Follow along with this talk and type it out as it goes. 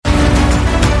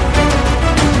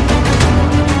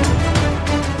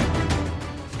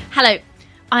Hello,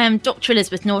 I am Dr.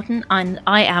 Elizabeth Norton, and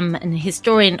I am an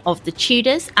historian of the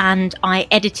Tudors, and I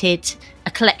edited a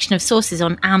collection of sources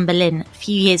on Anne Boleyn a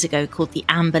few years ago called the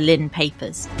Anne Boleyn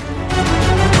Papers.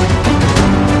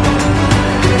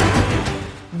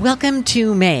 Welcome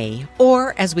to May,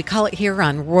 or as we call it here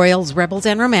on Royals, Rebels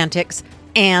and Romantics,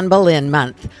 Anne Boleyn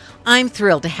Month. I'm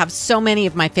thrilled to have so many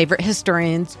of my favorite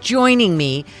historians joining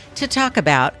me to talk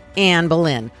about Anne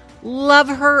Boleyn. Love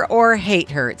her or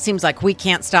hate her, it seems like we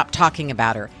can't stop talking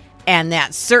about her. And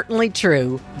that's certainly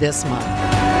true this month.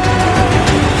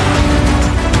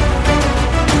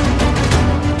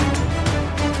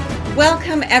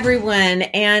 Welcome, everyone,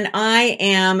 and I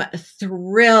am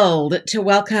thrilled to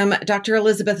welcome Dr.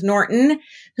 Elizabeth Norton,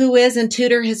 who is a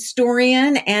Tudor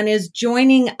historian and is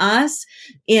joining us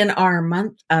in our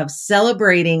month of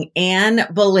celebrating Anne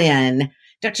Boleyn.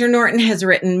 Dr. Norton has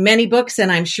written many books,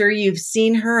 and I'm sure you've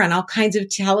seen her on all kinds of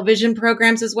television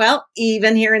programs as well.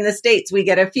 Even here in the States, we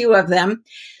get a few of them.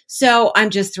 So I'm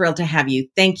just thrilled to have you.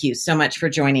 Thank you so much for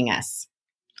joining us.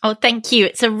 Oh, thank you.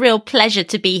 It's a real pleasure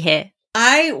to be here.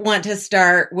 I want to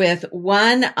start with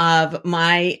one of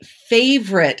my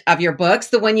favorite of your books,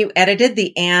 the one you edited,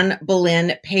 the Anne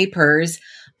Boleyn Papers.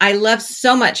 I love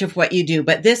so much of what you do,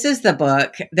 but this is the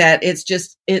book that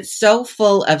it's so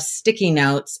full of sticky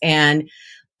notes and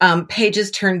pages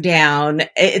turned down.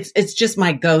 It's just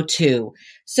my go-to.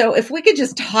 So if we could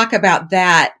just talk about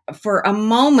that for a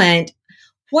moment,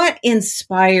 what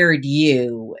inspired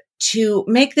you to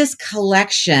make this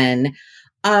collection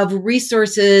of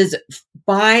resources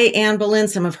by Anne Boleyn,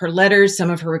 some of her letters, some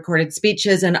of her recorded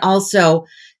speeches, and also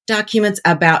documents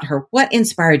about her? What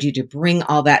inspired you to bring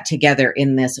all that together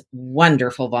in this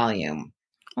wonderful volume?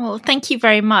 Oh, thank you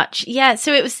very much. Yeah,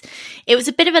 so it was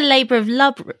a bit of a labor of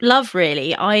love,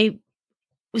 really. I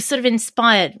was sort of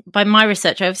inspired by my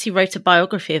research. I obviously wrote a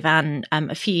biography of Anne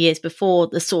a few years before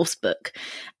the source book.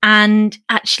 And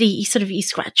actually, you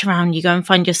scratch around, you go and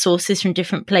find your sources from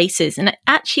different places. And it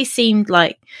actually seemed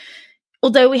like,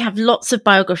 although we have lots of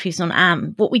biographies on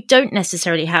Anne, what we don't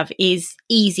necessarily have is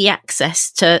easy access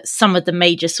to some of the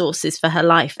major sources for her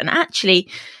life. And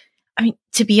actually, I mean,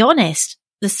 to be honest,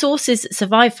 the sources that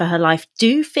survive for her life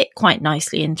do fit quite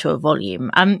nicely into a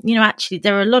volume. Actually,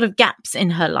 there are a lot of gaps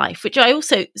in her life, which I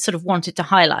also sort of wanted to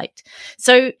highlight.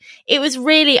 So it was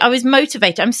really, I was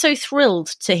motivated. I'm so thrilled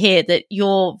to hear that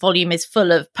your volume is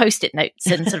full of Post-it notes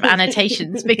and sort of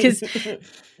annotations, because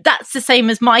that's the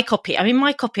same as my copy. I mean,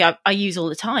 my copy I use all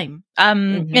the time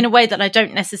in a way that I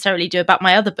don't necessarily do about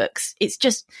my other books. It's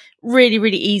just really,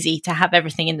 really easy to have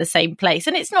everything in the same place.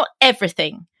 And it's not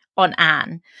everything on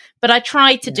Anne, but I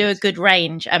tried to do a good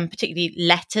range, particularly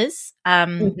letters,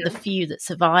 the few that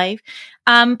survive.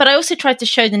 But I also tried to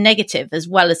show the negative as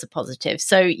well as the positive.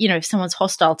 So, if someone's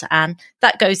hostile to Anne,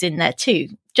 that goes in there too,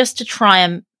 just to try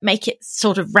and make it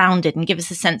sort of rounded and give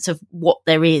us a sense of what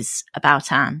there is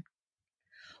about Anne.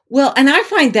 Well, and I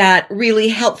find that really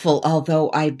helpful, although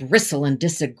I bristle and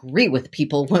disagree with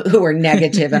people who are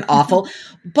negative and awful.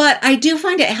 But I do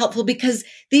find it helpful because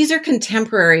these are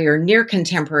contemporary or near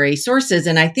contemporary sources.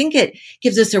 And I think it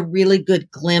gives us a really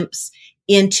good glimpse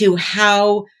into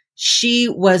how she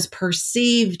was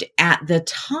perceived at the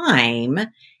time,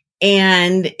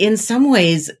 and in some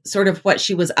ways, sort of what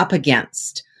she was up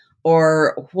against,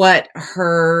 or what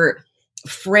her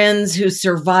friends who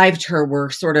survived her were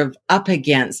sort of up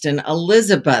against, and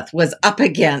Elizabeth was up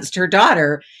against her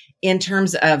daughter in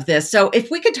terms of this. So if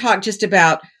we could talk just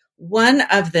about one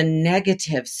of the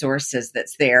negative sources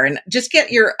that's there, and just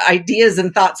get your ideas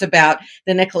and thoughts about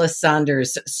the Nicholas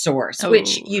Saunders source,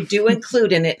 which you do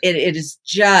include in it. It is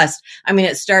just, I mean,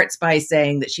 it starts by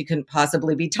saying that she couldn't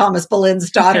possibly be Thomas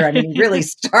Boleyn's daughter. I mean, really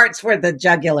starts for the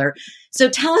jugular. So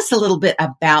tell us a little bit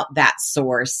about that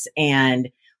source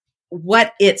and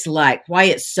what it's like, why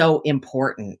it's so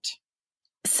important.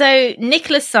 So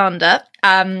Nicholas Saunders,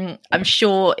 I'm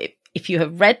sure if you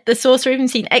have read the source or even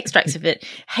seen extracts of it,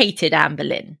 hated Anne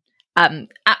Boleyn.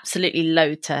 Absolutely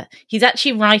loathed her. He's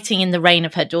actually writing in the reign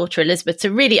of her daughter Elizabeth. So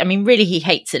really he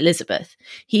hates Elizabeth.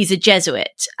 He's a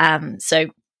Jesuit. So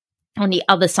on the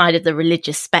other side of the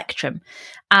religious spectrum,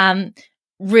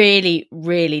 really,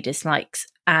 really dislikes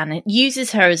Anne. It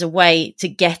uses her as a way to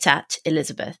get at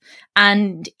Elizabeth.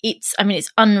 And it's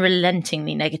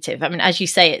unrelentingly negative. I mean, as you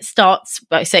say, it starts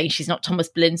by saying she's not Thomas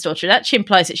Boleyn's daughter. It actually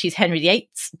implies that she's Henry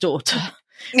VIII's daughter,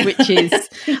 which is,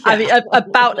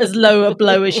 about as low a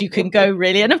blow as you can go,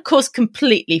 really. And of course,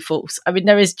 completely false. I mean,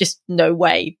 there is just no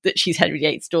way that she's Henry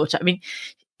VIII's daughter. I mean,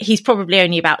 he's probably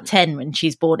only about 10 when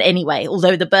she's born anyway,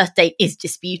 although the birth date is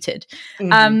disputed.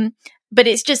 But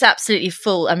it's just absolutely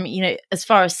full. I mean, as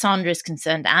far as Sandra is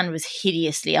concerned, Anne was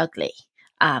hideously ugly.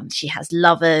 She has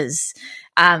lovers.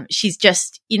 She's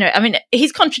just,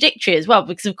 he's contradictory as well,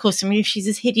 because of course, if she's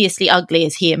as hideously ugly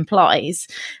as he implies,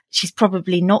 she's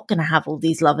probably not going to have all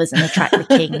these lovers and attract the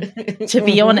king, to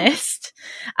be honest.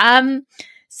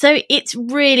 So it's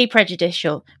really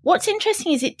prejudicial. What's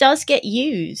interesting is it does get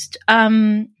used,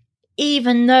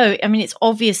 even though, it's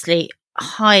obviously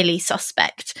highly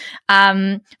suspect.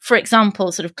 For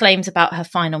example, sort of claims about her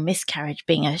final miscarriage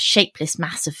being a shapeless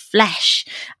mass of flesh,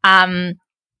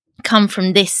 come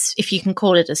from this, if you can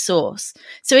call it a source.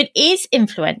 So it is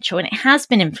influential, and it has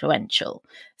been influential.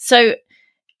 So,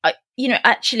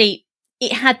 actually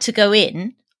it had to go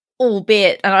in,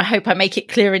 albeit, and I hope I make it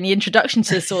clear in the introduction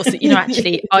to the source that,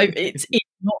 actually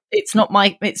it's not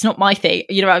my thing.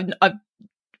 I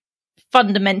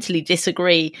fundamentally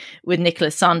disagree with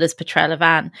Nicholas Sanders' portrayal of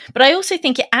Anne, but I also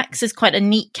think it acts as quite a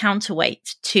neat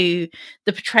counterweight to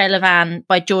the portrayal of Anne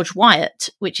by George Wyatt,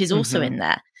 which is also in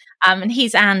there. And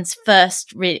he's Anne's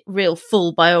first real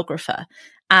full biographer.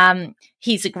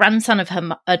 He's a grandson of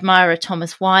her admirer,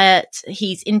 Thomas Wyatt.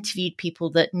 He's interviewed people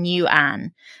that knew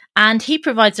Anne, and he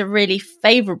provides a really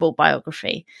favourable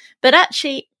biography. But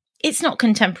actually, it's not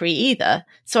contemporary either.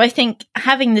 So I think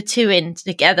having the two in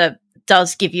together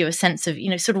does give you a sense of,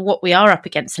 sort of what we are up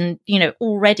against. And,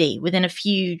 already within a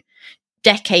few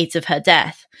decades of her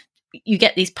death, you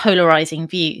get these polarising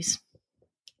views.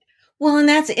 Well, and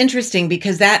that's interesting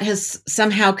because that has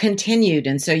somehow continued.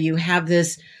 And so you have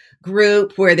this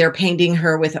group where they're painting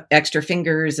her with extra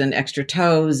fingers and extra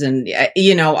toes and,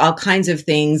 all kinds of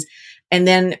things. And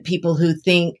then people who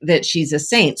think that she's a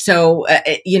saint. So,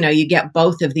 you get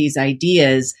both of these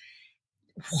ideas.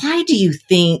 Why do you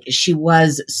think she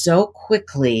was so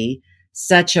quickly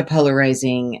such a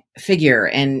polarizing figure?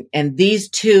 And these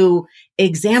two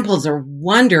examples are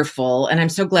wonderful. And I'm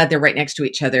so glad they're right next to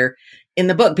each other in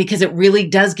the book, because it really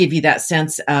does give you that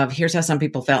sense of here's how some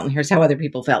people felt and here's how other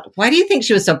people felt. Why do you think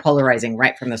she was so polarizing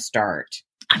right from the start?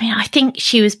 I think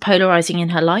she was polarizing in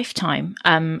her lifetime.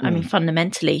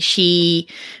 Fundamentally, she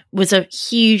was a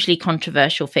hugely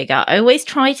controversial figure. I always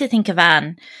try to think of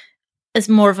Anne as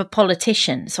more of a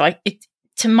politician. So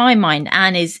to my mind,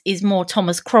 Anne is more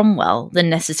Thomas Cromwell than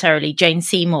necessarily Jane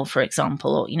Seymour, for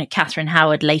example, or, Catherine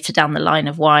Howard later down the line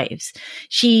of wives.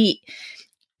 She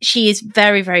is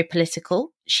very, very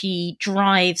political. She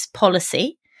drives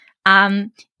policy.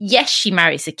 Yes, she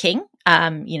marries the king.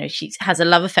 She has a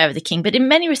love affair with the king, but in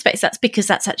many respects, that's because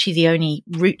that's actually the only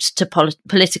route to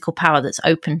political power that's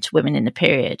open to women in the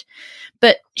period.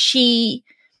 But she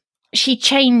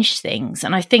changed things,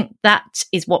 and I think that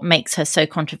is what makes her so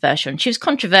controversial. And she was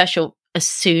controversial as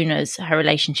soon as her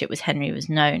relationship with Henry was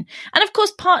known. And of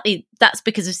course, partly that's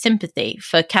because of sympathy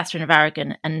for Catherine of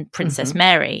Aragon and Princess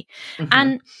Mary.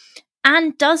 And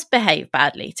Anne does behave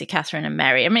badly to Catherine and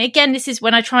Mary. Again, this is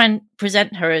when I try and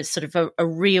present her as sort of a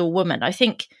real woman. I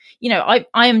think, I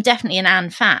am definitely an Anne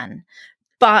fan,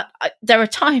 but there are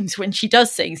times when she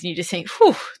does things and you just think,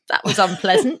 whew, that was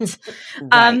unpleasant.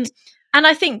 Right. And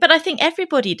I think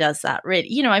everybody does that, really.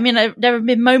 There have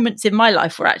been moments in my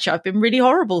life where actually I've been really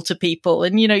horrible to people,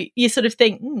 and, you sort of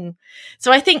think,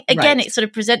 So I think, again, It sort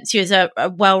of presents you as a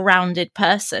well-rounded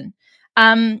person.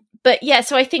 But yeah,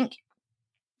 so I think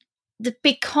that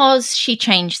because she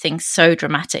changed things so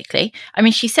dramatically,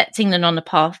 she sets England on the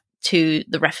path to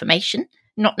the Reformation,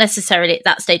 not necessarily at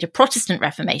that stage a Protestant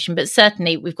Reformation, but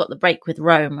certainly we've got the break with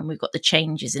Rome and we've got the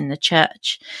changes in the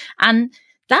church. And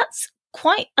that's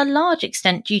quite a large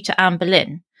extent due to Anne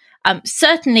Boleyn.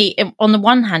 Certainly, on the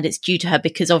one hand, it's due to her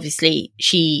because obviously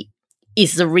she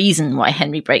is the reason why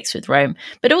Henry breaks with Rome,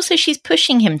 but also she's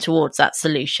pushing him towards that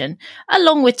solution,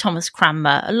 along with Thomas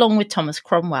Cranmer, along with Thomas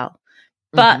Cromwell.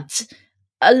 But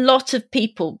a lot of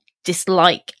people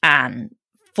dislike Anne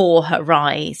for her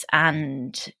rise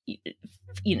and,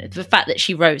 the fact that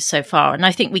she rose so far. And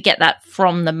I think we get that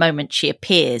from the moment she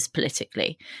appears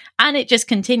politically. And it just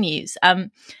continues.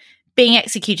 Being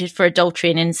executed for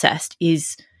adultery and incest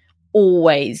is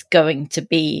always going to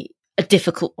be a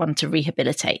difficult one to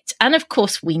rehabilitate. And of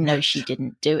course, we know she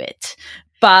didn't do it.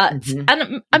 But,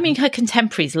 her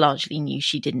contemporaries largely knew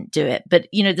she didn't do it. But,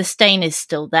 the stain is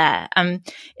still there.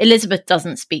 Elizabeth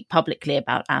doesn't speak publicly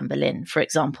about Anne Boleyn, for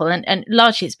example. And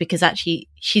largely it's because actually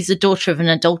she's the daughter of an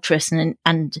adulteress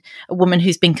and a woman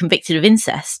who's been convicted of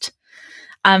incest.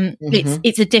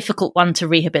 It's a difficult one to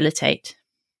rehabilitate.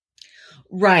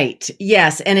 Right.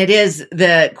 Yes. And it is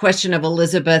the question of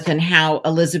Elizabeth and how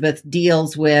Elizabeth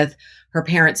deals with her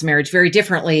parents' marriage very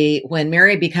differently. When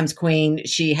Mary becomes queen,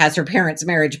 she has her parents'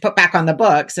 marriage put back on the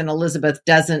books and Elizabeth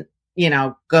doesn't,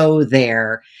 go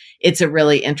there. It's a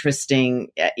really interesting,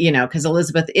 because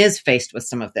Elizabeth is faced with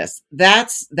some of this.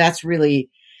 That's really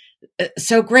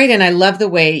So great. And I love the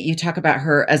way you talk about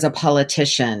her as a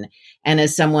politician and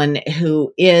as someone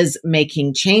who is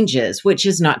making changes, which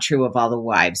is not true of all the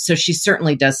wives. So she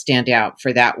certainly does stand out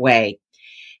for that way.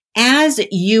 As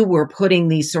you were putting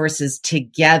these sources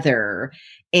together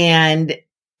and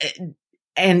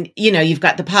you've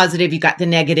got the positive, you've got the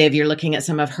negative, you're looking at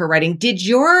some of her writing. Did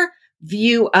your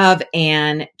view of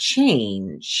Anne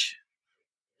change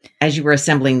as you were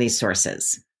assembling these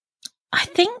sources? I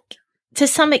think to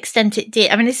some extent it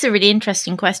did. I mean, this is a really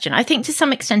interesting question. I think to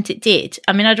some extent it did.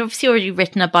 I mean, I'd obviously already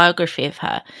written a biography of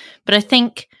her, but I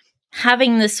think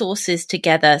having the sources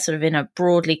together sort of in a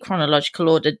broadly chronological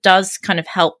order does kind of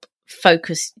help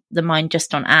focus the mind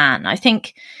just on Anne. I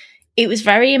think it was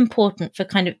very important for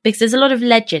because there's a lot of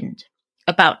legend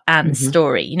about Anne's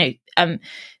story.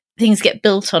 Things get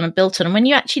built on. And when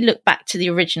you actually look back to the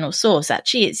original source,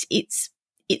 actually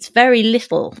it's very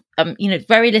little,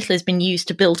 very little has been used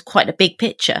to build quite a big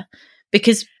picture,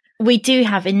 because we do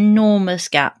have enormous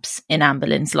gaps in Anne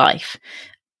Boleyn's life.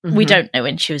 Mm-hmm. We don't know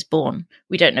when she was born.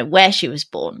 We don't know where she was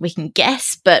born. We can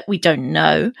guess, but we don't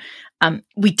know.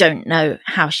 We don't know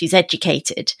how she's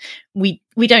educated. We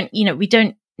don't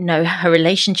know her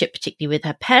relationship, particularly with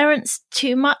her parents,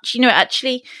 too much.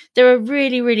 Actually, there are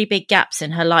really, really big gaps in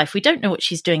her life. We don't know what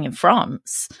she's doing in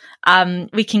France.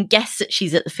 We can guess that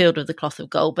she's at the Field of the Cloth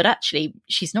of Gold, but actually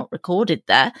she's not recorded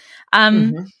there.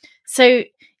 So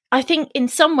I think in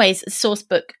some ways the source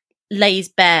book lays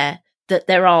bare that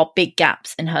there are big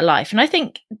gaps in her life. And I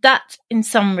think that in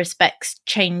some respects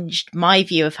changed my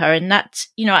view of her. And that,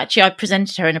 actually I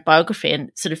presented her in a biography and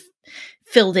sort of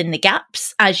filled in the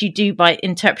gaps as you do by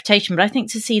interpretation. But I think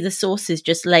to see the sources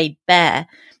just laid bare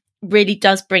really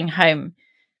does bring home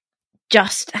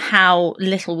just how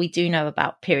little we do know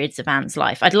about periods of Anne's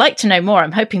life. I'd like to know more.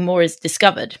 I'm hoping more is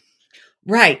discovered.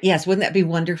 Right. Yes. Wouldn't that be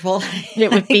wonderful? It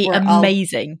would be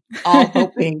amazing. All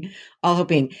hoping.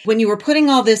 When you were putting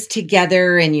all this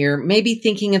together and you're maybe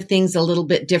thinking of things a little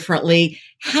bit differently,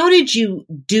 how did you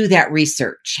do that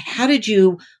research? How did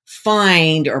you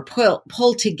find or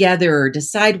pull together or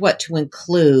decide what to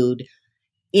include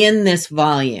in this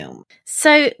volume?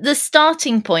 So the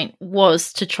starting point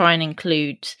was to try and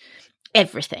include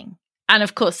everything. And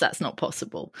of course, that's not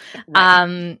possible.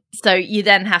 Right. So you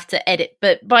then have to edit.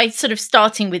 But by sort of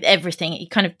starting with everything, you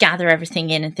kind of gather everything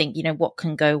in and think, what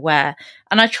can go where.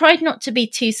 And I tried not to be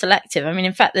too selective. I mean,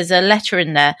 in fact, there's a letter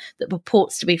in there that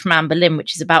purports to be from Anne Boleyn,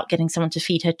 which is about getting someone to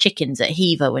feed her chickens at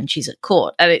Hever when she's at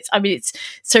court. And it's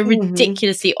so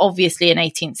ridiculously, obviously an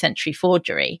 18th century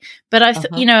forgery. But I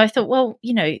thought, well,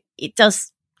 it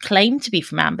does claim to be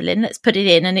from Anne Boleyn. Let's put it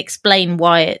in and explain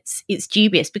why it's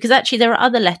dubious, because actually there are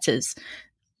other letters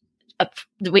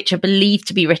which are believed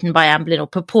to be written by Anne Boleyn or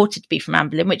purported to be from Anne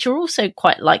Boleyn, which are also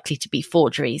quite likely to be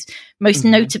forgeries. Most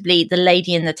notably the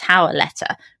Lady in the Tower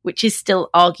letter, which is still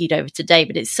argued over today,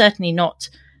 but it's certainly not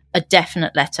a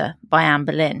definite letter by Anne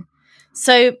Boleyn.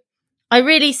 So I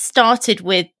really started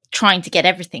with trying to get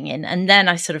everything in, and then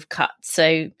I sort of cut.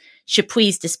 So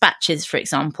Chapuis's dispatches, for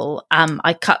example,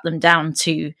 I cut them down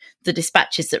to the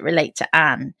dispatches that relate to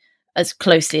Anne as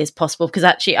closely as possible, because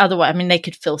actually otherwise, I mean, they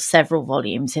could fill several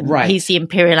volumes. Right. He's the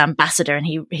imperial ambassador, and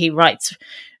he writes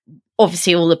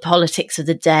obviously all the politics of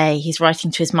the day. He's writing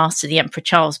to his master, the Emperor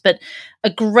Charles, but a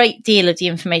great deal of the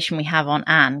information we have on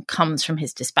Anne comes from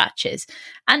his dispatches.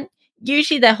 And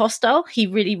usually they're hostile. He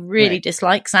really, really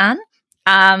dislikes Anne.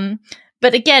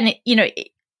 But again,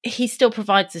 he still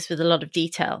provides us with a lot of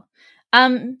detail.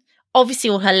 Obviously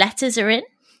all her letters are in.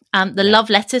 The love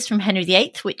letters from Henry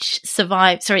VIII, which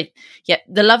survive,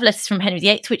 the love letters from Henry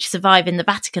VIII, which survive in the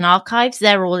Vatican archives,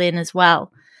 they're all in as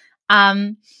well.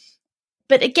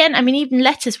 But again, I mean, even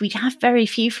letters, we have very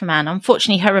few from Anne.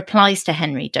 Unfortunately, her replies to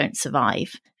Henry don't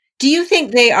survive. Do you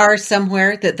think they are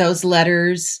somewhere, that those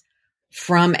letters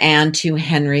from Anne to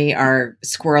Henry are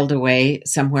squirreled away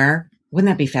somewhere? Wouldn't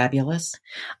that be fabulous?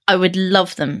 I would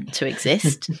love them to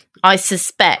exist. I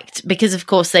suspect, because of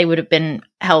course they would have been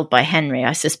held by Henry,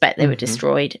 I suspect they were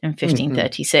destroyed in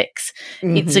 1536.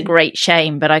 It's a great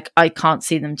shame, but I can't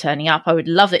see them turning up. I would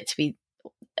love it to be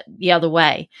the other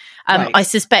way. I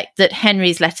suspect that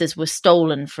Henry's letters were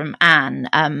stolen from Anne,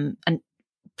 and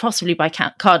possibly by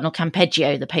Cardinal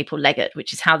Campeggio, the papal legate,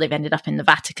 which is how they've ended up in the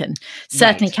Vatican.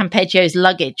 Certainly Campeggio's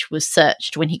luggage was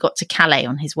searched when he got to Calais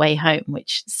on his way home,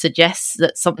 which suggests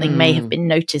that something may have been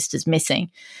noticed as missing.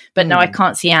 But no, I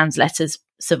can't see Anne's letters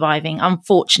surviving.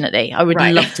 Unfortunately, I would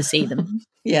love to see them.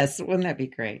 Yes, wouldn't that be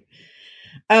great?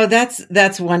 Oh,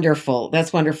 that's wonderful.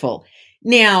 That's wonderful.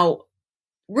 Now,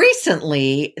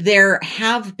 recently, there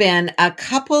have been a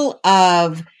couple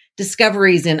of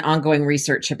discoveries in ongoing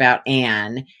research about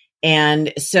Anne.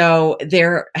 And so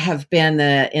there have been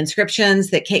the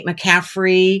inscriptions that Kate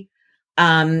McCaffrey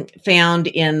found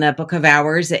in the Book of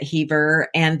Hours at Hever,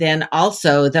 and then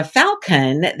also the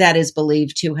falcon that is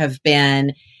believed to have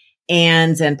been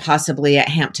Anne's and possibly at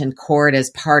Hampton Court as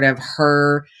part of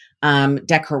her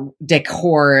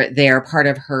decor there, part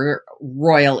of her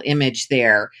royal image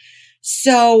there.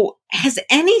 So has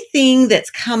anything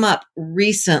that's come up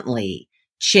recently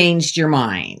changed your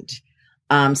mind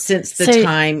since the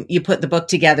time you put the book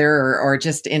together, or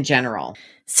just in general?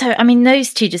 So, I mean,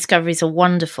 those two discoveries are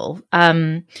wonderful.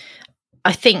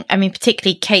 I think, I mean,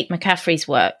 particularly Kate McCaffrey's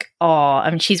work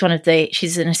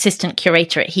she's an assistant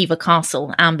curator at Hever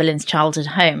Castle, Anne Boleyn's childhood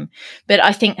home. But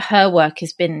I think her work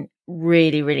has been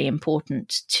really, really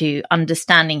important to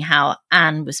understanding how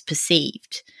Anne was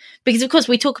perceived. Because, of course,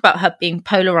 we talk about her being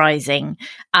polarizing.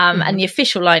 And the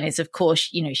official line is, of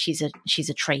course, she's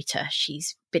a traitor.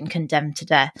 She's been condemned to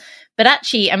death. But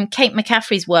actually, Kate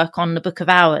McCaffrey's work on the Book of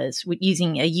Hours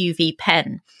using a UV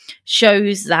pen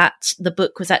shows that the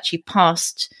book was actually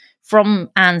passed from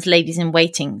Anne's ladies in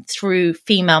waiting through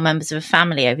female members of a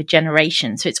family over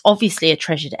generations. So it's obviously a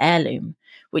treasured heirloom,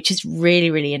 which is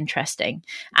really, really interesting,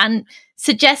 and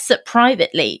suggests that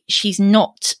privately she's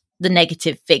not the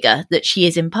negative figure that she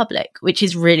is in public, which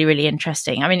is really, really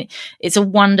interesting. I mean, it's a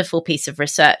wonderful piece of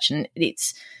research, and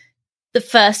it's the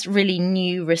first really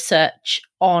new research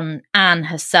on Anne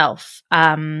herself,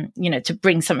 to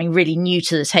bring something really new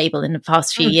to the table in the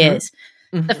past few years.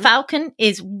 The falcon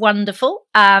is wonderful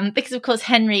because, of course,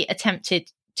 Henry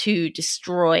attempted to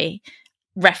destroy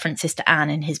references to Anne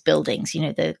in his buildings.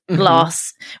 The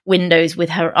glass windows with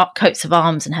her coats of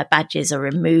arms and her badges are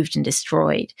removed and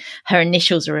destroyed. Her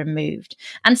initials are removed.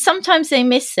 And sometimes they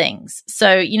miss things.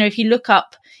 So, if you look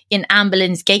up in Anne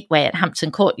Boleyn's gateway at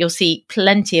Hampton Court, you'll see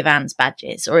plenty of Anne's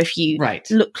badges. Or if you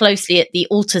look closely at the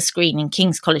altar screen in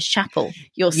King's College Chapel,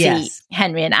 you'll see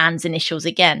Henry and Anne's initials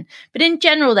again. But in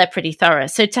general, they're pretty thorough.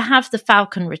 So to have the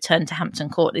falcon return to Hampton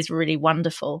Court is really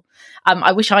wonderful.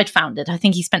 I wish I'd found it. I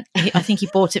think he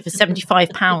bought it for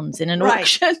 £75 in an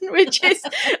auction, which is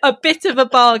a bit of a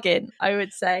bargain, I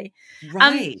would say.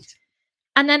 Right.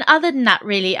 And then other than that,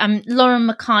 really, Lauren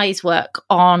Mackay's work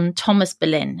on Thomas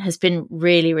Boleyn has been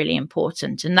really, really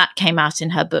important. And that came out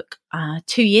in her book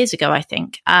 2 years ago, I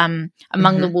think,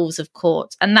 Among the Wolves of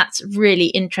Court. And that's really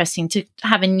interesting to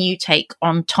have a new take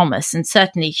on Thomas. And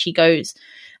certainly she goes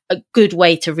a good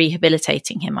way to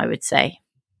rehabilitating him, I would say.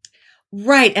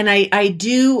 Right. And I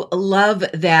do love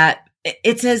that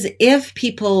it's as if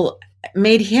people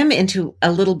made him into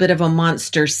a little bit of a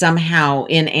monster somehow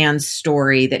in Anne's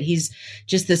story, that he's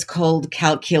just this cold,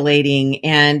 calculating,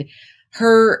 and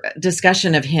her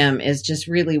discussion of him is just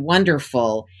really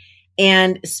wonderful.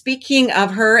 And speaking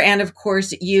of her, and of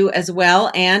course you as well,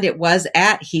 and it was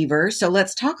at Hever. So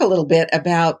let's talk a little bit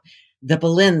about the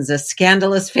Boleyns, a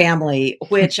scandalous family,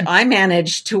 which I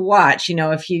managed to watch.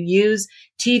 If you use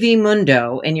TV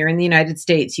Mundo and you're in the United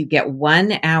States, you get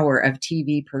 1 hour of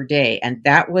TV per day. And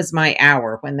that was my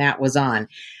hour when that was on.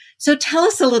 So tell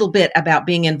us a little bit about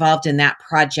being involved in that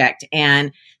project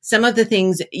and some of the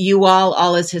things you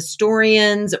all as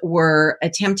historians, were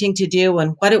attempting to do,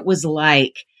 and what it was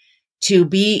like to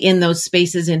be in those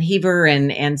spaces in Hever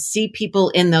and see people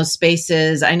in those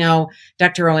spaces. I know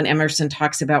Dr. Owen Emerson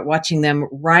talks about watching them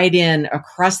ride in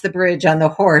across the bridge on the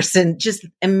horse and just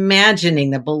imagining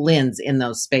the Boleyns in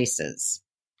those spaces.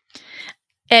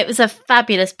 It was a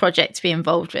fabulous project to be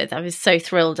involved with. I was so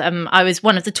thrilled. I was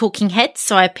one of the talking heads,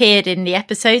 so I appeared in the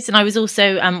episodes, and I was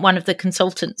also one of the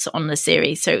consultants on the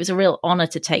series. So it was a real honour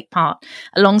to take part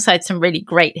alongside some really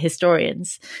great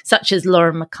historians, such as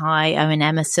Lauren Mackay, Owen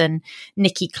Emerson,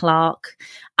 Nikki Clark.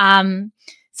 So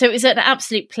it was an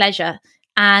absolute pleasure.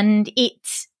 And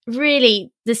it's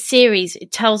really, the series,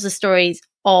 it tells the stories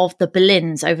of the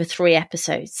Boleyns over 3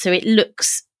 episodes. So it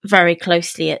looks very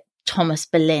closely at Thomas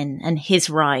Boleyn and his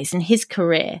rise and his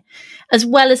career, as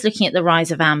well as looking at the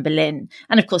rise of Anne Boleyn.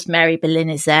 And of course, Mary Boleyn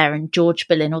is there, and George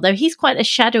Boleyn, although he's quite a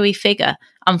shadowy figure,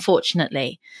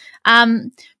 unfortunately.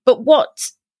 But what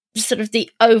sort of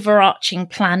the overarching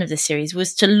plan of the series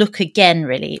was to look again,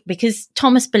 really, because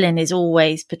Thomas Boleyn is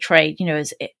always portrayed,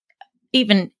 as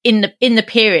even in the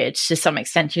period, to some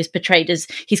extent, he was portrayed as,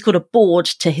 he's called a bawd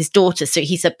to his daughters. So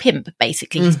he's a pimp,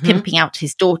 basically. He's pimping out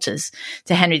his daughters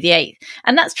to Henry VIII.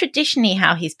 And that's traditionally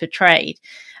how he's portrayed.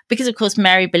 Because, of course,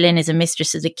 Mary Boleyn is a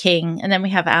mistress of the king. And then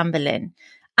we have Anne Boleyn.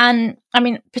 And, I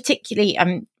mean, particularly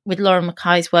with Lauren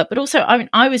Mackay's work, but also,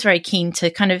 I was very keen to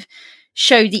kind of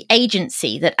show the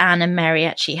agency that Anne and Mary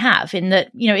actually have, in that,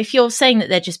 you know, if you're saying that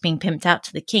they're just being pimped out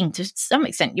to the king, to some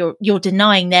extent you're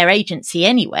denying their agency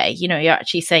anyway. You know, you're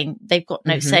actually saying they've got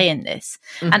no say in this.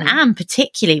 And Anne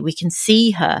particularly, we can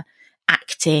see her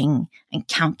acting and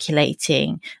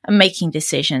calculating and making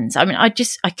decisions. I mean, I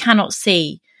cannot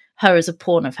see her as a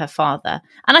pawn of her father.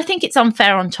 And I think it's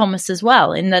unfair on Thomas as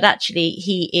well, in that actually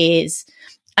he is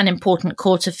an important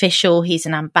court official. He's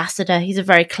an ambassador. He's a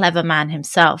very clever man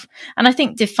himself. And I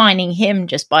think defining him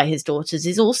just by his daughters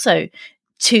is also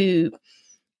to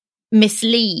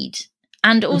mislead,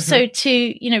 and also to,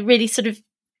 you know, really sort of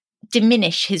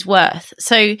diminish his worth.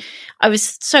 So I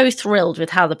was so thrilled with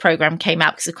how the program came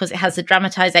out, because of course it has the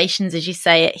dramatizations, as you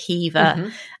say, at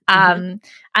Hever.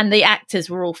 And the actors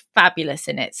were all fabulous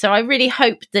in it. So I really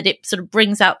hope that it sort of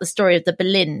brings out the story of the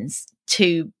Boleyns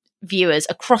to viewers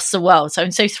across the world. So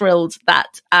I'm so thrilled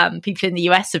that people in the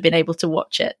US have been able to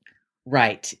watch it.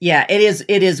 Right. Yeah,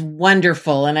 it is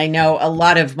wonderful. And I know a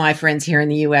lot of my friends here in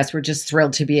the US were just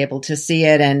thrilled to be able to see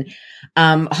it. And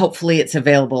hopefully it's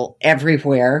available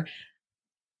everywhere.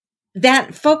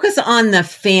 That focus on the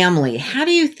family, how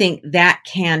do you think that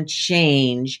can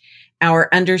change our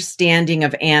understanding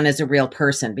of Anne as a real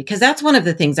person? Because that's one of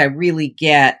the things I really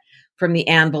get from the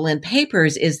Anne Boleyn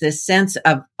papers, is this sense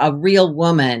of a real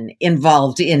woman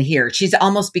involved in here. She's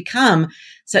almost become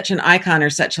such an icon or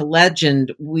such a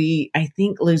legend. We, I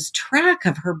think, lose track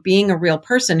of her being a real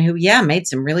person who, made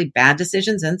some really bad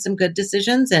decisions and some good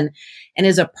decisions, and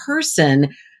is a person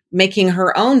making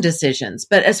her own decisions.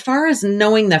 But as far as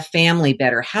knowing the family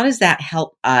better, how does that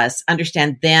help us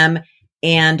understand them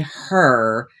and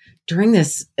her during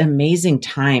this amazing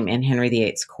time in Henry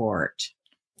VIII's court?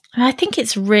 I think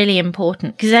it's really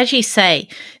important because, as you say,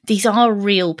 these are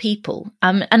real people.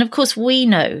 And of course, we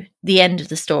know the end of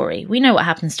the story. We know what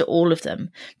happens to all of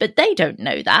them, but they don't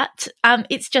know that.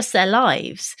 It's just their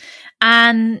lives.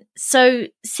 And so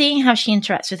seeing how she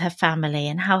interacts with her family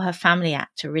and how her family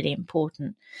act are really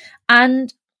important.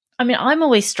 And I mean, I'm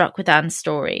always struck with Anne's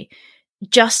story,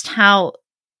 just how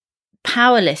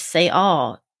powerless they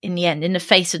are in the end, in the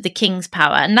face of the king's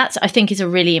power. And that's, I think, is a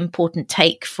really important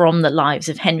take from the lives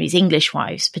of Henry's English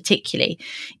wives, particularly,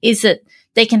 is that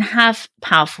they can have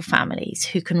powerful families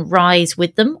who can rise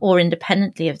with them or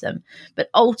independently of them. But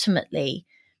ultimately,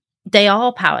 they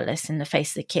are powerless in the face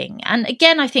of the king. And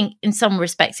again, I think in some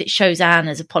respects, it shows Anne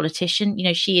as a politician. You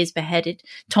know, she is beheaded.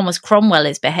 Thomas Cromwell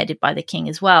is beheaded by the king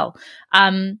as well.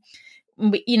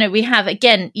 We have,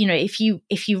 again, you know, if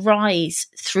you rise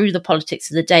through the politics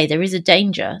of the day, there is a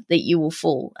danger that you will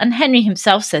fall. And Henry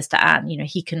himself says to Anne, you know,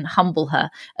 he can humble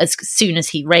her as soon as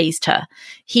he raised her.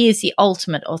 He is the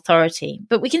ultimate authority.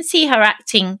 But we can see her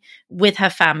acting with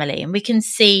her family, and we can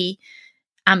see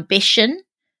ambition,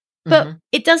 but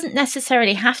it doesn't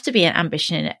necessarily have to be an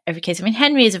ambition in every case. I mean,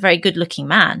 Henry is a very good looking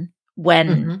man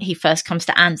when he first comes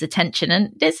to Anne's attention.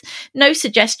 And there's no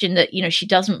suggestion that, you know, she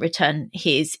doesn't return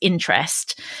his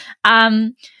interest,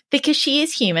 because she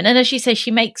is human. And as you say, she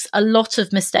makes a lot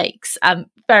of mistakes,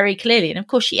 very clearly. And of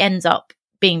course, she ends up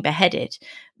being beheaded.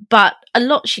 But a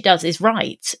lot she does is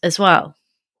right as well.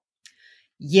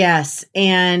 Yes.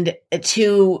 And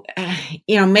to,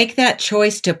 make that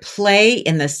choice to play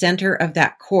in the center of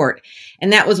that court.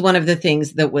 And that was one of the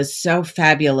things that was so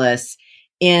fabulous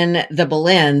in the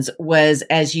Boleyns, was,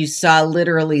 as you saw,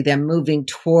 literally them moving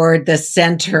toward the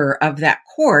center of that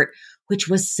court, which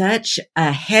was such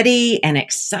a heady and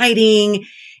exciting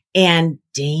and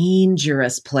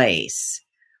dangerous place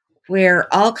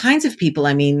where all kinds of people,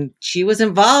 I mean, she was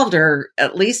involved, or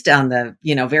at least on the,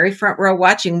 very front row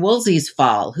watching Wolsey's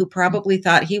fall, who probably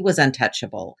thought he was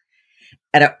untouchable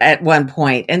at one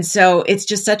point. And so it's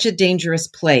just such a dangerous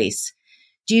place.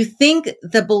 Do you think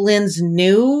the Boleyns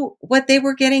knew what they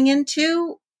were getting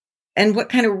into and what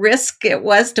kind of risk it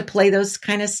was to play those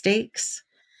kind of stakes?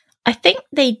 I think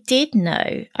they did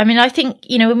know. I mean, I think,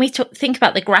 when we think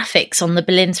about the graphics on the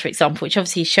Boleyns, for example, which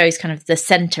obviously shows kind of the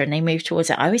center and they move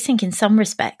towards it, I always think in some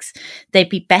respects they'd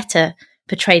be better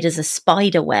portrayed as a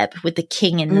spider web with the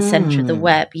king in the center of the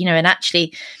web, and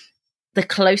actually the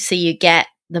closer you get,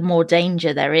 the more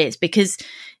danger there is, because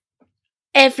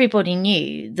everybody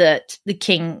knew that the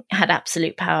king had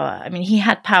absolute power. I mean, he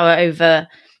had power over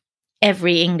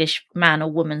every English man or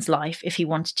woman's life if he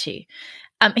wanted to.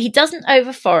 He doesn't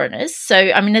over foreigners. So,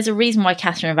 I mean, there's a reason why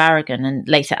Catherine of Aragon and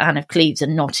later Anne of Cleves are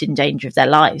not in danger of their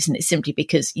lives. And it's simply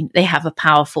because they have a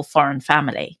powerful foreign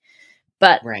family.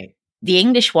 But the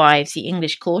English wives, the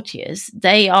English courtiers,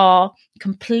 they are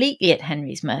completely at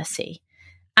Henry's mercy.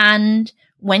 And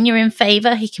when you're in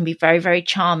favor, he can be very, very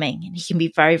charming and he can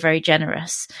be very, very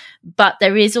generous. But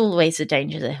there is always a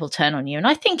danger that he'll turn on you. And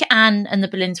I think Anne and the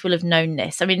Boleyns will have known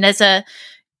this. I mean, there's a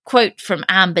quote from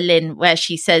Anne Boleyn where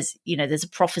she says, there's a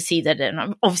prophecy that, and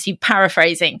I'm obviously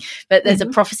paraphrasing, but there's a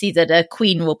prophecy that a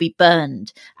queen will be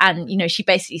burned. And, she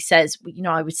basically says,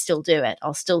 I would still do it.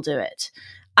 I'll still do it.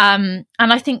 And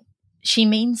I think she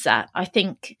means that. I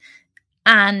think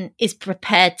Anne is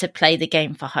prepared to play the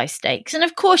game for high stakes. And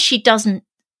of course, she doesn't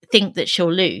think that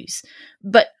she'll lose,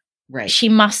 but she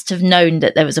must have known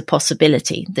that there was a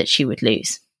possibility that she would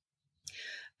lose.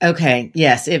 Okay.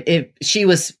 Yes. If she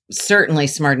was certainly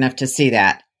smart enough to see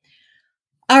that.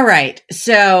 All right.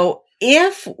 So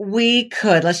if we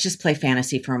could, let's just play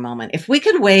fantasy for a moment. If we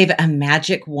could wave a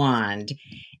magic wand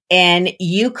and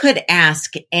you could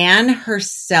ask Anne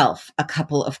herself a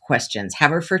couple of questions,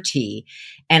 have her for tea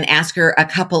and ask her a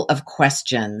couple of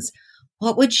questions,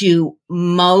 what would you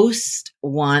most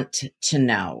want to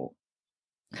know?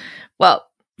 Well,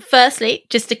 firstly,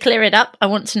 just to clear it up, I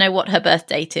want to know what her birth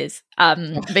date is,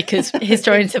 because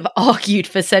historians have argued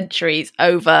for centuries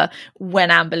over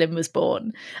when Anne Boleyn was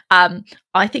born.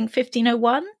 I think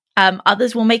 1501.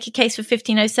 Others will make a case for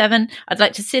 1507. I'd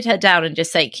like to sit her down and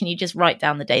just say, can you just write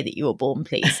down the day that you were born,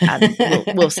 please? And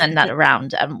we'll send that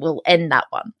around and we'll end that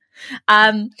one.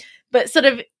 But sort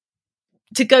of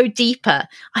to go deeper,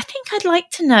 I think I'd like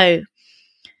to know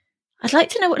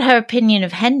what her opinion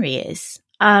of Henry is.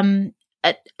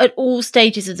 At all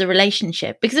stages of the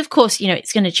relationship, because of course,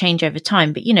 it's going to change over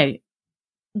time, but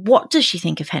what does she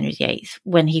think of Henry VIII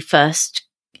when he first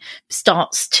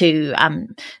starts to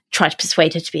try to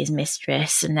persuade her to be his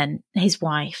mistress and then his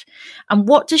wife? And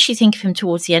what does she think of him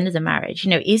towards the end of the marriage?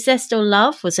 Is there still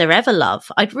love? Was there ever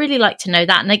love? I'd really like to know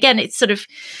that. And again, it's sort of,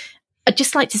 I'd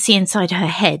just like to see inside her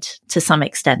head to some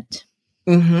extent.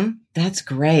 Mm-hmm. That's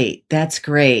great. That's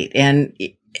great. And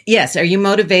yes. Are you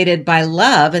motivated by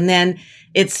love? And then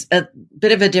it's a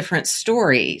bit of a different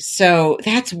story. So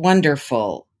that's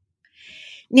wonderful.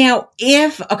 Now,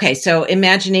 so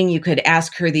imagining you could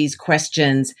ask her these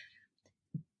questions,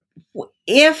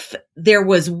 if there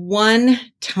was one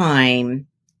time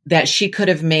that she could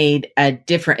have made a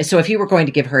different, so if you were going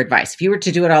to give her advice, if you were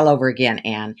to do it all over again,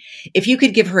 Anne, if you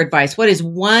could give her advice, what is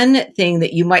one thing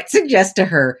that you might suggest to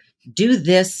her? Do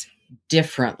this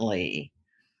differently.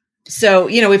 So,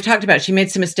 we've talked about she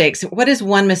made some mistakes. What is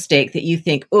one mistake that you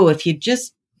think, if you'd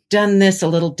just done this a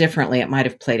little differently, it might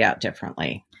have played out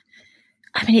differently?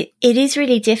 I mean, it is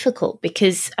really difficult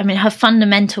because, her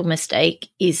fundamental mistake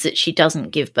is that she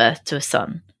doesn't give birth to a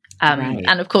son. Right.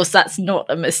 And of course, that's not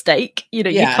a mistake. You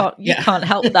can't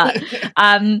help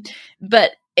that.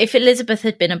 But if Elizabeth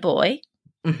had been a boy,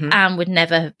 Anne would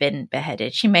never have been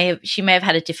beheaded. She may have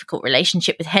had a difficult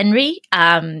relationship with Henry.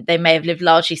 They may have lived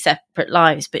largely separate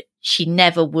lives, but she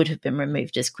never would have been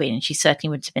removed as queen, and she certainly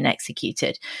would have been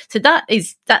executed. So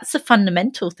that's a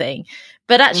fundamental thing.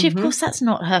 But actually, of course, that's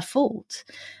not her fault.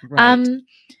 Right.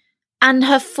 And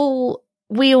her fault,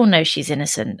 we all know she's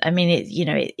innocent. I mean,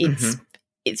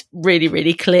 it's really,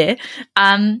 really clear.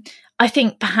 I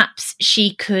think perhaps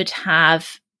she could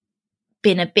have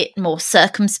been a bit more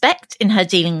circumspect in her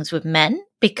dealings with men,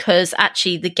 because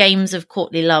actually the games of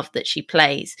courtly love that she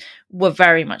plays were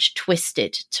very much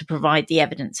twisted to provide the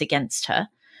evidence against her.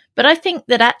 But I think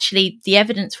that actually the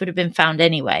evidence would have been found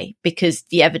anyway, because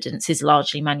the evidence is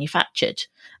largely manufactured.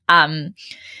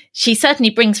 She certainly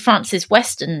brings Francis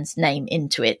Weston's name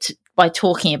into it by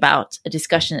talking about a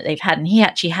discussion that they've had, and he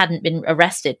actually hadn't been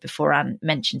arrested before Anne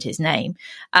mentioned his name.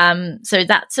 So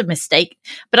that's a mistake.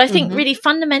 But I think really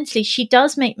fundamentally she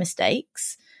does make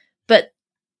mistakes, but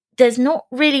there's not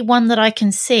really one that I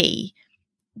can see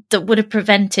that would have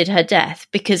prevented her death,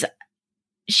 because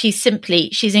she's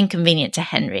inconvenient to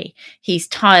Henry. He's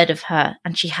tired of her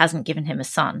and she hasn't given him a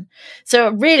son. So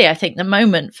really, I think the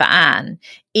moment for Anne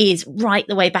is right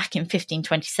the way back in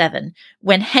 1527,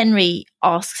 when Henry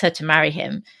asks her to marry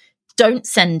him. Don't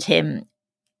send him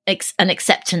an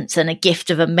acceptance and a gift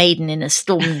of a maiden in a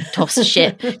storm-tossed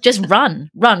ship. Just run,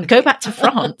 go back to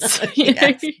France.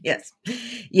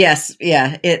 Yes.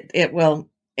 Yeah, it will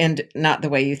end not the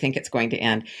way you think it's going to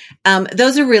end.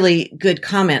 Those are really good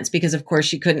comments, because of course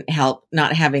she couldn't help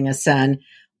not having a son,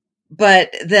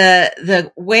 but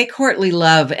the way courtly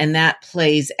love and that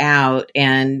plays out,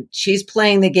 and she's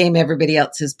playing the game everybody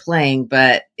else is playing,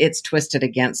 but it's twisted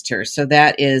against her. So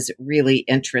that is really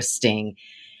interesting.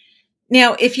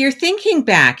 Now, if you're thinking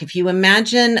back, if you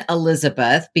imagine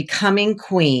Elizabeth becoming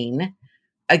queen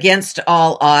against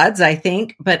all odds, I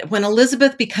think, but when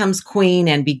Elizabeth becomes queen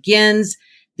and begins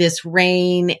this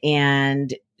reign,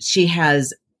 and she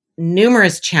has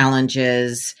numerous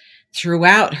challenges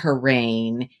throughout her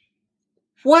reign.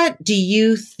 What do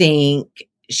you think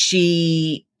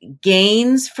she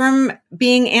gains from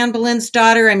being Anne Boleyn's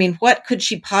daughter? I mean, what could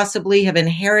she possibly have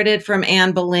inherited from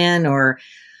Anne Boleyn,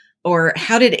 or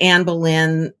how did Anne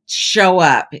Boleyn show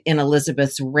up in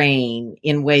Elizabeth's reign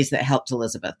in ways that helped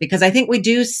Elizabeth? Because I think we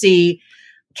do see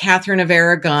Catherine of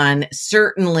Aragon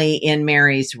certainly in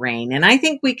Mary's reign, and I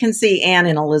think we can see Anne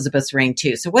in Elizabeth's reign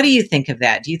too. So what do you think of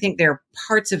that? Do you think there are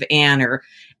parts of Anne or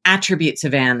attributes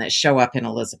of Anne that show up in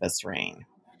Elizabeth's reign?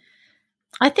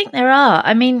 I think there are.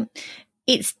 I mean,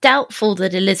 it's doubtful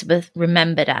that Elizabeth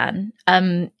remembered Anne.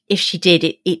 If she did,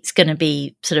 it's going to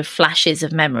be sort of flashes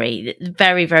of memory.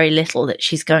 Very, very little that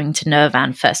she's going to know of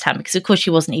Anne firsthand, because of course she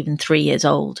wasn't even 3 years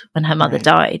old when her mother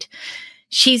died.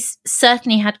 She's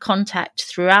certainly had contact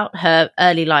throughout her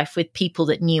early life with people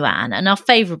that knew Anne and are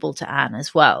favourable to Anne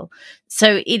as well.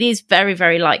 So it is very,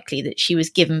 very likely that she was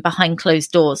given behind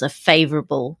closed doors a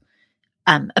favourable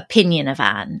opinion of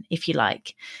Anne, if you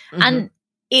like. Mm-hmm. And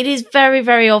it is very,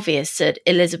 very obvious that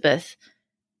Elizabeth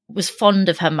was fond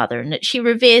of her mother and that she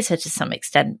reveres her to some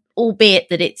extent, albeit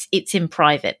that it's in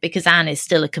private, because Anne is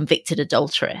still a convicted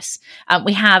adulteress.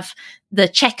 We have the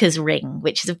Chequers ring,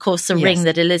 which is, of course, the ring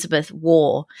that Elizabeth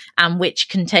wore, and which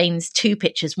contains two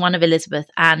pictures, one of Elizabeth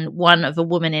and one of a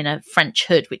woman in a French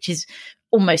hood, which is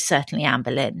almost certainly Anne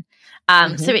Boleyn.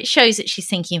 So it shows that she's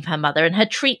thinking of her mother, and her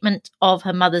treatment of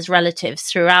her mother's relatives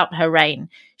throughout her reign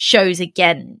shows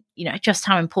again, just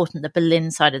how important the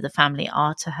Boleyn side of the family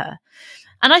are to her.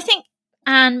 And I think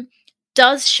Anne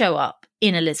does show up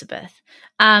in Elizabeth.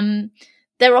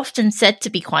 They're often said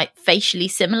to be quite facially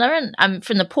similar, and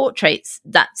from the portraits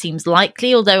that seems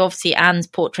likely, although obviously Anne's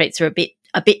portraits are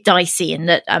a bit dicey in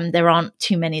that there aren't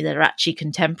too many that are actually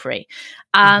contemporary.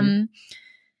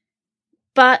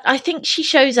 But I think she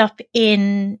shows up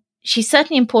she's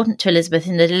certainly important to Elizabeth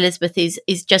in that Elizabeth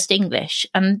is just English.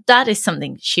 And that is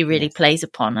something she really plays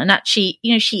upon. And actually,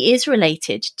 she is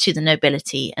related to the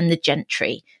nobility and the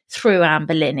gentry through Anne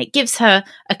Boleyn. It gives her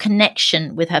a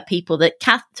connection with her people that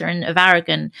Catherine of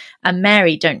Aragon and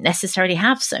Mary don't necessarily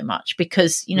have so much,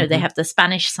 because, they have the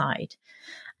Spanish side.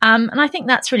 And I think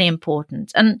that's really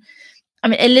important. And I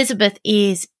mean, Elizabeth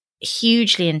is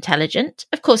hugely intelligent.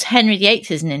 Of course, Henry VIII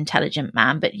is an intelligent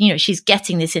man, but she's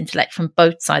getting this intellect from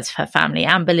both sides of her family.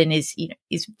 Anne Boleyn is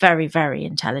very, very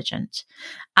intelligent.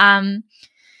 I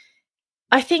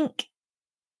think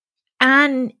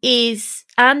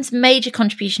Anne's major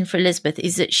contribution for Elizabeth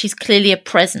is that she's clearly a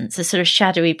presence, a sort of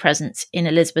shadowy presence in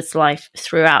Elizabeth's life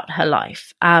throughout her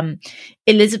life.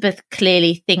 Elizabeth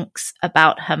clearly thinks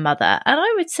about her mother, and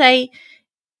I would say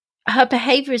her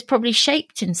behavior is probably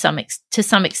shaped to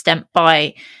some extent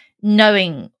by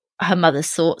knowing her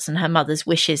mother's thoughts and her mother's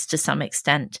wishes to some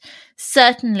extent.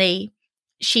 Certainly,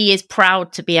 she is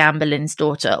proud to be Anne Boleyn's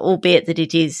daughter, albeit that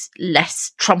it is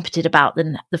less trumpeted about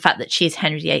than the fact that she is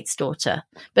Henry VIII's daughter.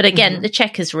 But again, the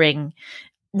Chequers ring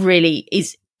really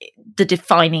is the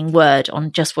defining word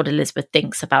on just what Elizabeth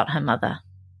thinks about her mother.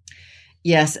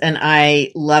 Yes, and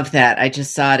I love that. I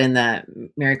just saw it in the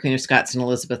Mary Queen of Scots and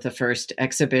Elizabeth I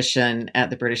exhibition at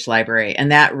the British Library.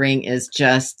 And that ring is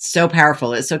just so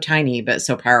powerful. It's so tiny, but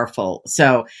so powerful.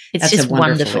 So it's just a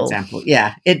wonderful example.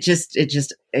 Yeah, it just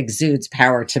exudes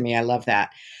power to me. I love that.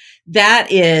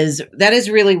 That is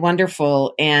really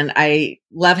wonderful. And I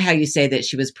love how you say that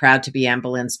she was proud to be Anne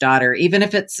Boleyn's daughter, even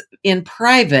if it's in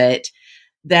private.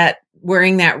 That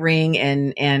wearing that ring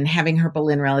and having her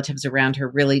Boleyn relatives around her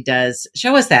really does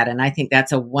show us that. And I think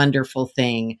that's a wonderful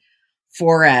thing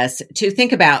for us to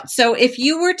think about. So if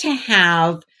you were to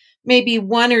have maybe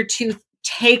one or two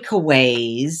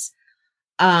takeaways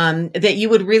that you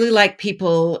would really like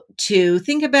people to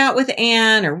think about with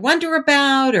Anne, or wonder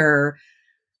about, or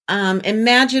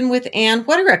imagine with Anne,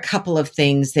 what are a couple of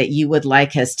things that you would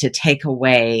like us to take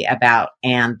away about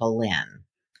Anne Boleyn?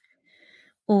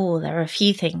 Oh, there are a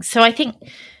few things. So I think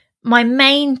my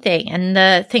main thing, and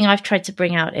the thing I've tried to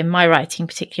bring out in my writing,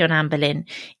 particularly on Anne Boleyn,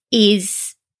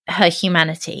 is her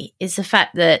humanity, is the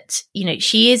fact that,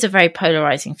 she is a very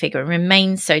polarizing figure and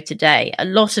remains so today. A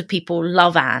lot of people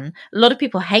love Anne. A lot of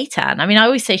people hate Anne. I mean, I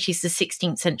always say she's the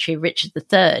 16th century Richard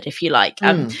III, if you like.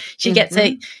 She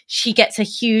gets a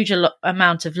huge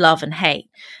amount of love and hate.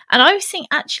 And I always think,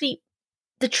 actually,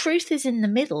 the truth is in the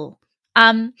middle.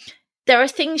 There are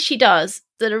things she does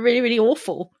that are really, really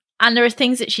awful. And there are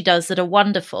things that she does that are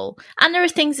wonderful. And there are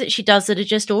things that she does that are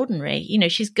just ordinary.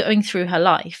 She's going through her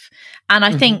life. And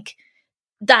I think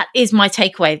that is my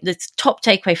takeaway. The top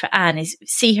takeaway for Anne is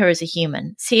see her as a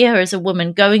human, see her as a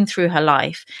woman going through her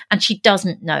life, and she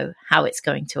doesn't know how it's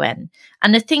going to end.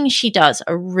 And the things she does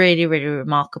are really, really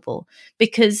remarkable,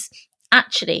 because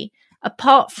actually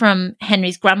apart from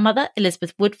Henry's grandmother,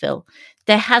 Elizabeth Woodville,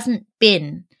 there hasn't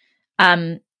been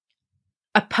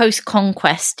a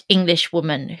post-conquest English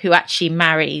woman who actually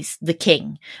marries the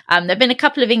king. There have been a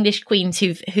couple of English queens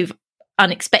who've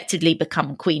unexpectedly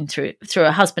become queen through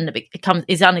a husband that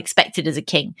is unexpected as a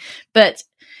king. But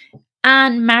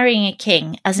Anne marrying a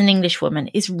king as an English woman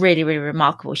is really, really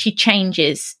remarkable. She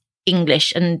changes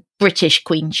English and British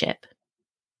queenship.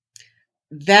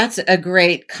 That's a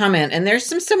great comment. And there's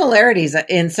some similarities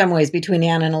in some ways between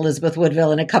Anne and Elizabeth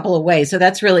Woodville in a couple of ways. So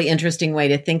that's really interesting way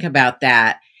to think about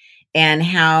that, and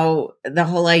how the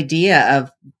whole idea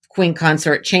of queen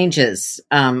consort changes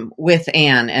with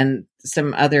Anne and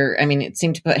some other, it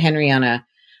seemed to put Henry on a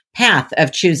path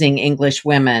of choosing English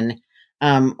women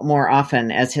more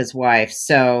often as his wife.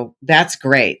 So that's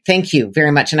great. Thank you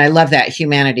very much. And I love that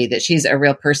humanity, that she's a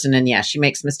real person. And yes, she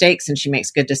makes mistakes and she makes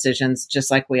good decisions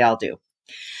just like we all do.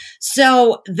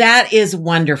 So that is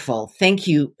wonderful. Thank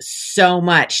you so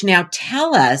much. Now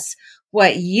tell us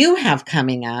what you have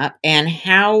coming up and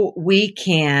how we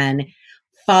can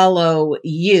follow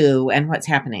you and what's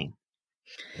happening.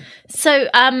 So,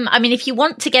 if you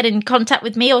want to get in contact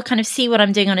with me or kind of see what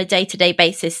I'm doing on a day-to-day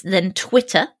basis, then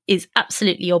Twitter is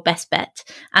absolutely your best bet.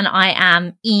 And I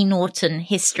am E. Norton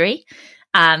History.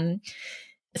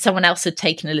 Someone else had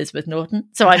taken Elizabeth Norton,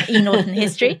 so I'm E. Norton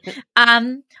History.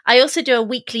 I also do a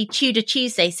weekly Tudor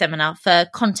Tuesday seminar for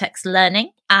context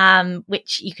learning,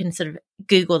 which you can sort of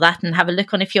Google that and have a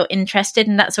look on if you're interested.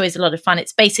 And that's always a lot of fun.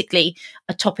 It's basically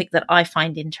a topic that I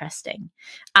find interesting.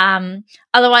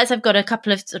 Otherwise, I've got a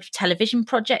couple of sort of television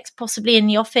projects possibly in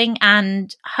the offing,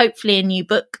 and hopefully a new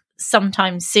book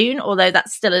sometime soon, although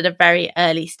that's still at a very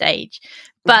early stage.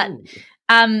 But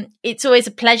it's always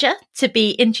a pleasure to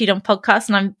be interviewed on podcasts,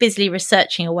 and I'm busily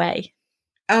researching away.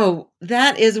 Oh,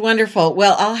 that is wonderful.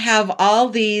 Well, I'll have all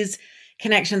these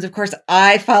connections. Of course,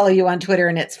 I follow you on Twitter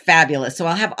and it's fabulous. So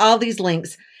I'll have all these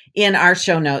links in our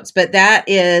show notes, but that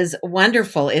is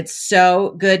wonderful. It's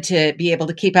so good to be able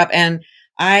to keep up. And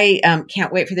I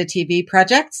can't wait for the TV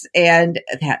projects and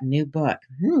that new book.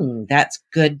 That's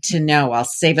good to know. I'll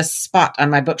save a spot on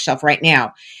my bookshelf right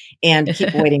now and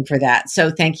keep waiting for that.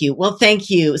 So thank you. Well, thank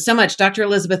you so much, Dr.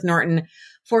 Elizabeth Norton,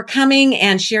 for coming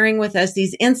and sharing with us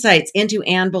these insights into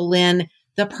Anne Boleyn,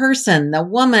 the person, the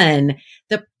woman,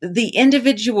 the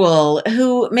individual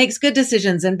who makes good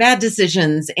decisions and bad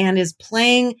decisions and is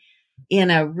playing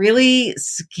in a really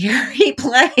scary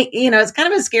play. It's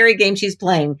kind of a scary game she's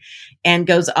playing, and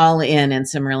goes all in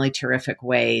some really terrific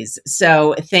ways.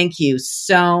 So thank you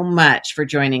so much for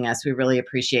joining us. We really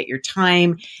appreciate your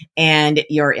time and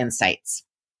your insights.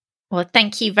 Well,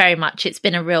 thank you very much. It's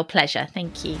been a real pleasure.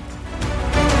 Thank you.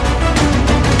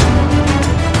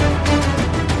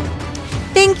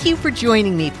 Thank you for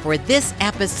joining me for this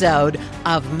episode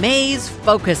of May's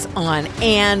Focus on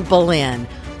Anne Boleyn.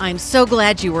 I'm so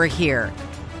glad you were here.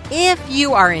 If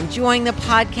you are enjoying the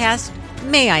podcast,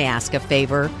 may I ask a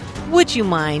favor? Would you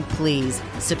mind, please,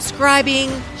 subscribing,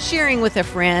 sharing with a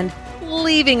friend,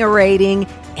 leaving a rating,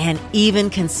 and even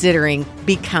considering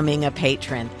becoming a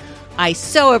patron? I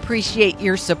so appreciate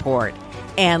your support.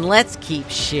 And let's keep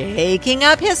shaking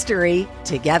up history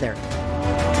together.